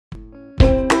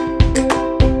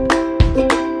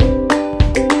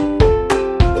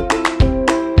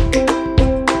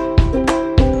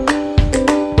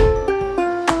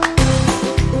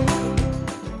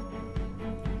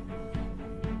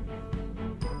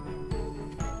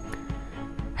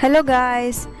Hello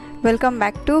guys, welcome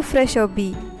back to Fresh OB.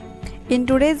 In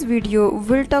today's video,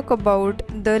 we'll talk about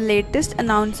the latest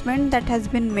announcement that has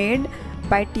been made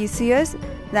by TCS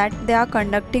that they are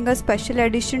conducting a special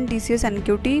edition TCS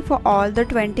NQT for all the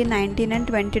 2019 and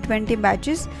 2020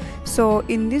 batches. So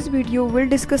in this video, we'll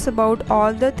discuss about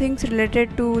all the things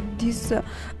related to this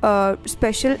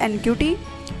special NQT,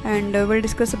 and we'll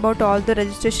discuss about all the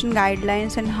registration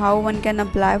guidelines and how one can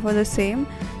apply for the same.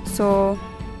 So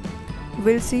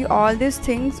we'll see all these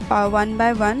things one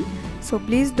by one, so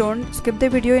please don't skip the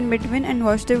video in between and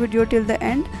watch the video till the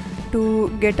end to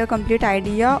get a complete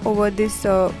idea over this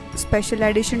special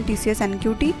edition TCS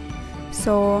NQT.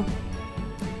 So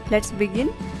let's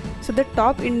begin. So the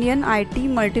top Indian IT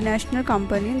multinational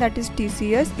company, that is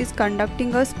TCS, is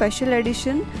conducting a special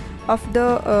edition of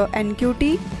the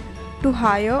NQT to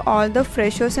hire all the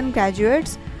freshers and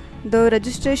graduates. The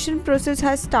registration process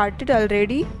has started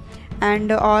already,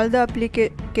 and all the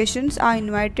applications are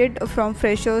invited from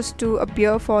freshers to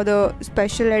appear for the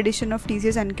special edition of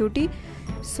TCS NQT.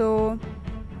 So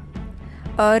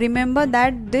remember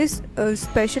that this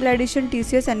special edition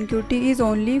TCS NQT is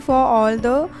only for all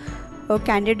the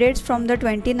candidates from the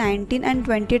 2019 and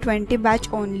 2020 batch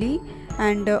only,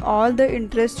 and all the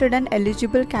interested and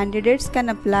eligible candidates can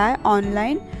apply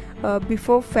online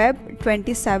before Feb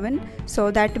 27. So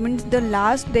that means the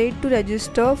last date to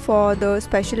register for the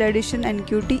special edition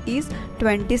NQT is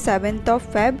 27th of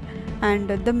Feb, and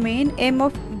the main aim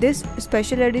of this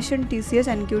special edition TCS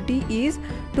NQT is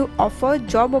to offer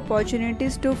job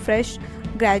opportunities to fresh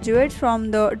graduates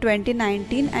from the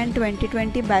 2019 and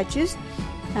 2020 batches.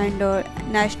 And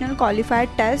National Qualified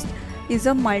Test is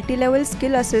a multi-level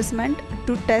skill assessment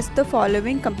to test the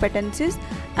following competencies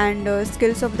and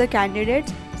skills of the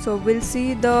candidates. So we'll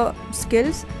see the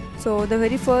skills. So the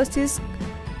very first is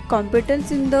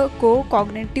competence in the core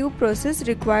cognitive process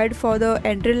required for the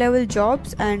entry-level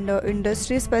jobs, and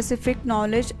industry-specific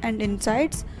knowledge and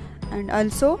insights, and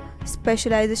also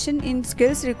specialization in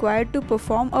skills required to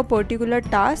perform a particular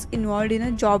task involved in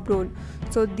a job role.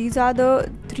 So these are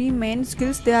the three main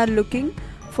skills they are looking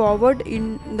forward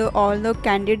in all the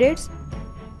candidates.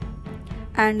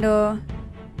 And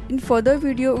in further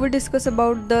video we'll discuss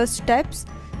about the steps.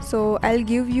 So I'll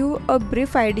give you a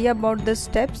brief idea about the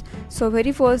steps. So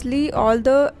very firstly, all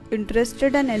the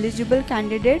interested and eligible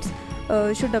candidates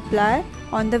should apply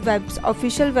on the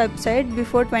official website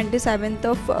before 27th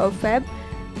of Feb,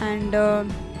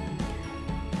 and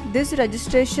this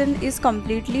registration is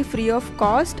completely free of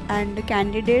cost, and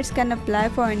candidates can apply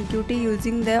for NQT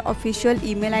using their official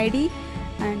email ID,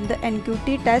 and the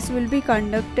NQT test will be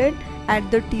conducted at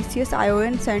the TCS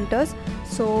ION centers.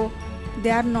 So they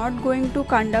are not going to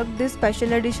conduct this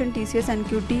special edition TCS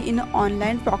NQT in an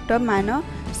online proctor manner.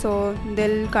 So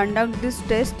they'll conduct this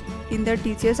test in the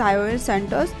TCS ION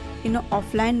centers in an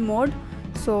offline mode.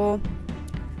 So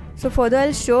further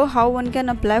I'll show how one can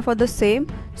apply for the same.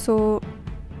 So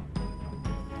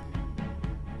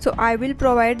I will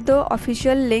provide the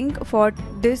official link for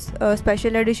this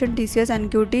special edition TCS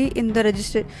NQT in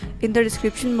the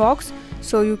description box.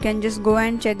 So you can just go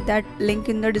and check that link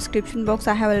in the description box.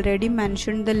 I have already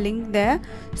mentioned the link there.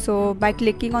 So by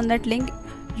clicking on that link,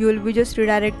 you will be just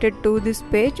redirected to this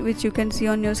page which you can see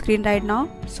on your screen right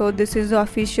now. So this is the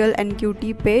official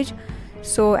NQT page.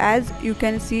 So as you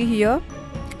can see here,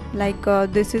 like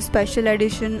this is special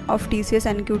edition of TCS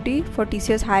NQT for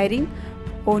TCS hiring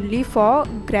only for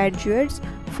graduates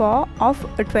of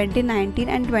 2019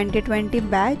 and 2020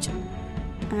 batch,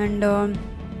 and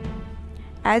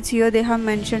as here they have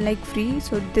mentioned like free.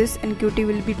 So this NQT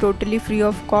will be totally free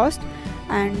of cost,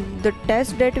 and the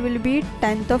test date will be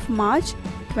 10th of March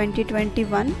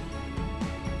 2021.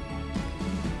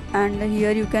 And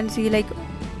here you can see like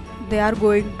they are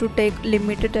going to take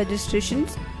limited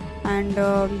registrations, and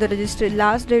the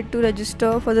last date to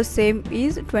register for the same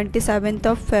is 27th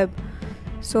of Feb.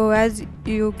 So as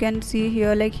you can see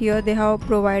here, like here they have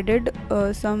provided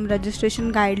some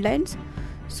registration guidelines,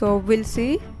 so we'll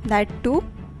see that too.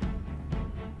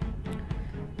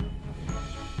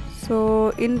 So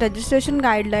in registration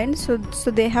guidelines,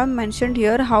 so they have mentioned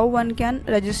here how one can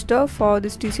register for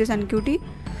this TCS NQT.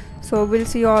 So we'll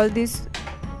see all these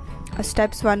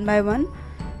steps one by one.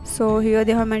 So here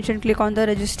they have mentioned click on the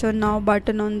register now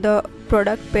button on the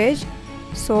product page.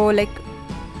 So like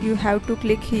you have to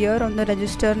click here on the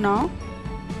register now,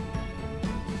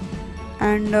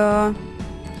 and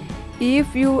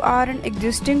if you are an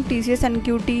existing TCS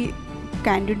NQT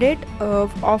candidate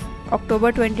of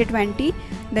October 2020,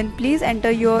 then please enter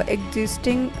your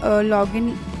existing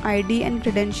login ID and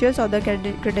credentials or the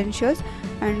credentials,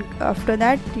 and after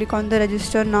that click on the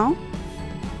register now.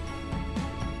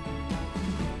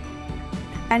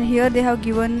 And here they have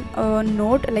given a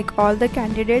note like all the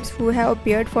candidates who have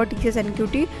appeared for TCS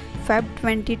NQT Feb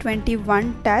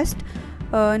 2021 test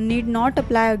need not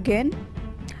apply again.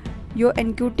 Your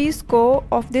NQT score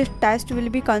of this test will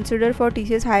be considered for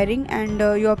TCS hiring, and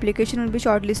your application will be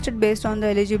shortlisted based on the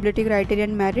eligibility criteria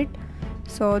and merit.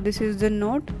 So this is the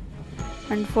note.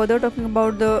 And further talking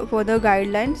about the further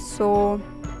guidelines, so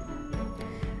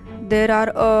there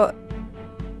are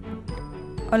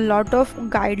a lot of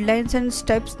guidelines and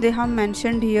steps they have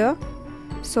mentioned here.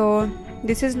 So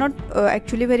this is not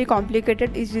actually very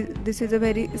complicated. This is a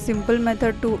very simple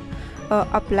method to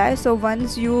apply. So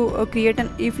once you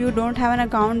if you don't have an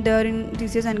account there in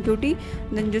TCS NQT,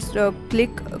 then just click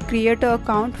create an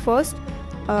account first.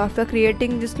 After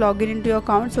creating, just log into your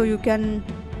account, so you can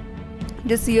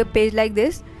just see a page like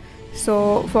this.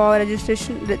 So for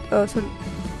registration,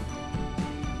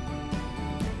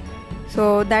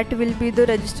 so that will be the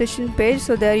registration page.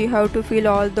 So there you have to fill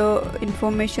all the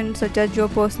information such as your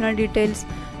personal details,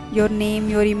 your name,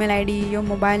 your email ID, your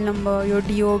mobile number, your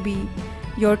DOB,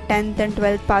 your 10th and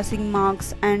 12th passing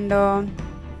marks, and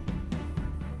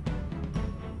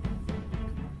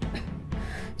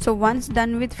so once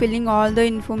done with filling all the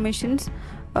informations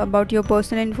about your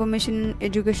personal information,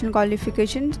 education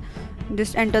qualifications,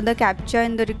 just enter the captcha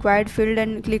in the required field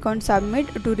and click on submit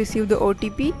to receive the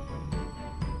OTP.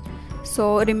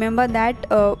 So remember that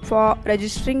for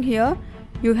registering here,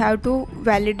 you have to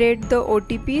validate the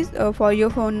OTPs for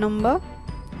your phone number,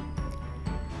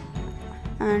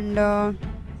 and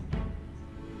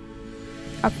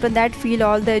after that fill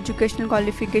all the educational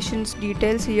qualifications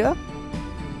details here.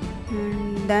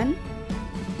 And then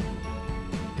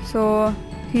so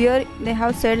here they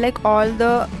have said like all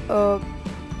the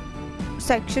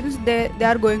sections they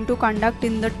are going to conduct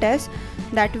in the test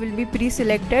that will be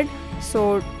pre-selected,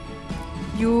 so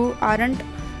you aren't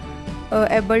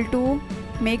able to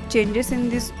make changes in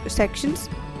these sections.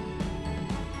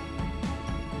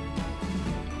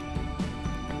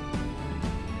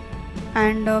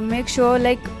 And make sure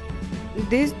like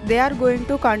they are going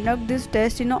to conduct this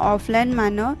test in an offline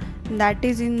manner, that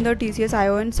is in the TCS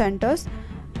ION centers.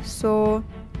 So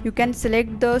you can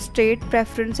select the state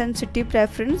preference and city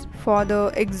preference for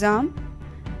the exam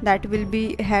that will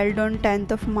be held on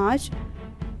 10th of March.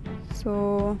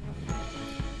 So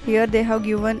here they have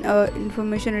given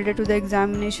information related to the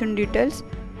examination details.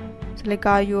 So like,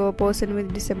 are you a person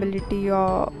with disability,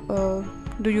 or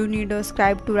do you need a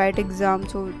scribe to write exam,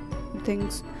 so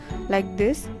things like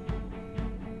this.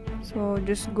 So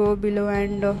just go below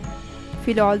and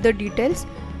fill all the details,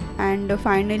 and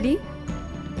finally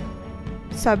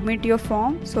submit your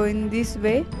form. So in this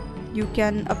way you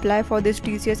can apply for this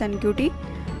TCS NQT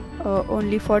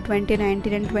only for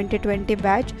 2019 and 2020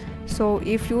 batch. So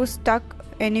if you stuck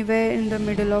anywhere in the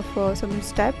middle of some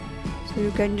step, so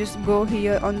you can just go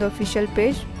here on the official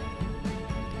page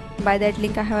by that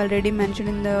link I have already mentioned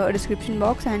in the description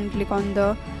box, and click on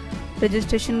the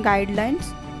registration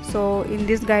guidelines. So in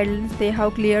these guidelines they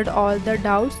have cleared all the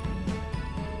doubts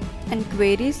and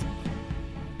queries.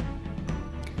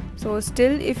 So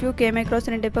still if you came across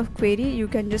any type of query, you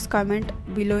can just comment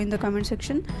below in the comment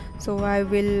section. So I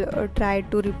will try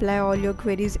to reply all your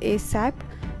queries ASAP.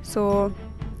 So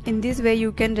in this way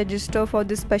you can register for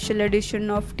this special edition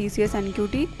of TCS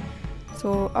NQT.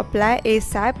 So apply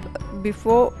ASAP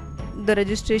before the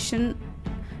registration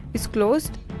is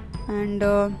closed, and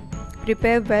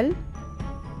prepare well.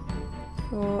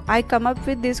 So I come up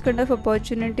with this kind of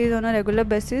opportunities on a regular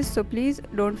basis, so please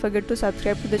don't forget to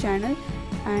subscribe to the channel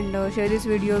and share this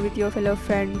video with your fellow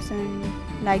friends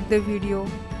and like the video.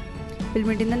 We'll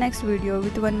meet in the next video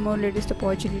with one more latest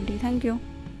opportunity. Thank you.